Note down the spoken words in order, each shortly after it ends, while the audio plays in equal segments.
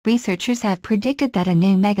researchers have predicted that a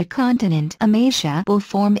new megacontinent, Amasia, will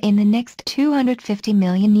form in the next 250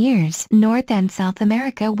 million years. North and South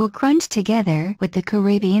America will crunch together, with the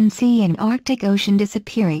Caribbean Sea and Arctic Ocean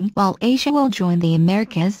disappearing, while Asia will join the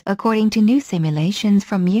Americas, according to new simulations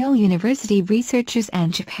from Yale University researchers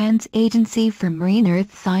and Japan's Agency for Marine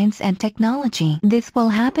Earth Science and Technology. This will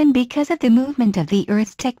happen because of the movement of the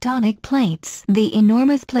Earth's tectonic plates, the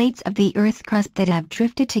enormous plates of the Earth's crust that have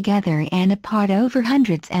drifted together and apart over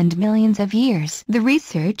hundreds and millions of years. The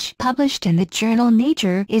research, published in the journal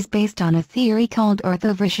Nature, is based on a theory called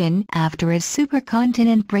orthoversion. After a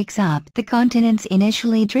supercontinent breaks up, the continents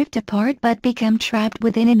initially drift apart but become trapped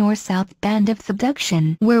within a north-south band of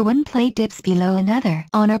subduction, where one plate dips below another.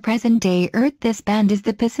 On our present-day Earth, this band is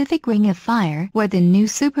the Pacific Ring of Fire, where the new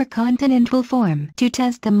supercontinent will form. To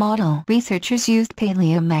test the model, researchers used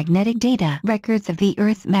paleomagnetic data, records of the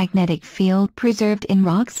Earth's magnetic field preserved in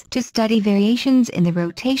rocks, to study variations in the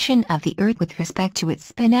rotation of the Earth with respect to its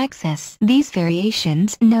spin axis. These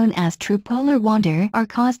variations, known as true polar wander, are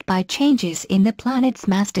caused by changes in the planet's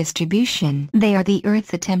mass distribution. They are the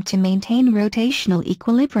Earth's attempt to maintain rotational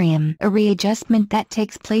equilibrium, a readjustment that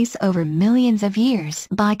takes place over millions of years.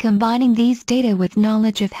 By combining these data with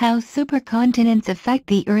knowledge of how supercontinents affect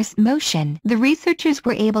the Earth's motion, the researchers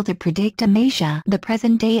were able to predict Amasia. The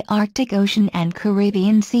present-day Arctic Ocean and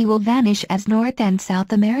Caribbean Sea will vanish as North and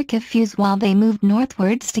South America fuse while they move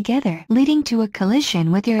northwards together, leading to a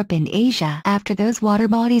collision with Europe and Asia. After those water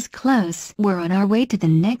bodies close, we're on our way to the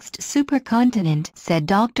next supercontinent, said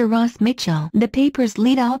Dr. Ross Mitchell, the paper's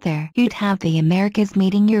lead author. You'd have the Americas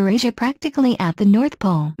meeting Eurasia practically at the North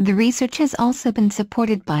Pole. The research has also been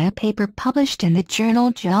supported by a paper published in the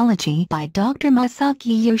journal Geology by Dr.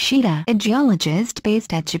 Masaki Yoshida, a geologist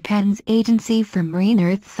based at Japan's Agency for Marine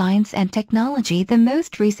Earth Science and Technology. The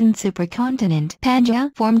most recent supercontinent,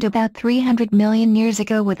 Pangaea, formed about 300 million years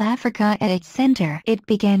ago with Africa at its center. It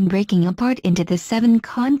began breaking apart into the 7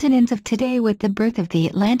 continents of today with the birth of the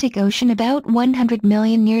Atlantic Ocean about 100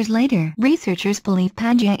 million years later. Researchers believe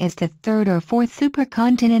Pangaea is the 3rd or 4th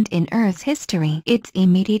supercontinent in Earth's history. Its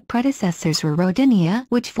immediate predecessors were Rodinia,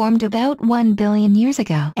 which formed about 1 billion years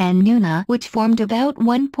ago, and Nuna, which formed about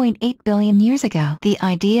 1.8 billion years ago. The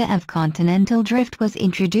idea of continental drift was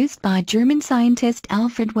introduced by German scientist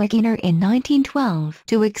Alfred Wegener in 1912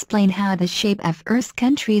 to explain how the shape of Earth's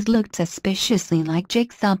countries looked suspiciously like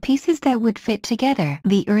jigsaw pieces that would fit together.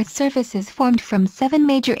 The Earth's surface is formed from 7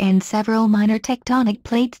 major and several minor tectonic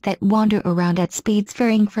plates that wander around at speeds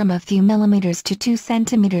varying from a few millimeters to 2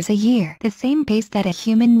 centimeters a year, the same pace that a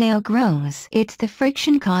human nail grows. It's the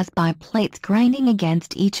friction caused by plates grinding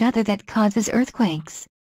against each other that causes earthquakes.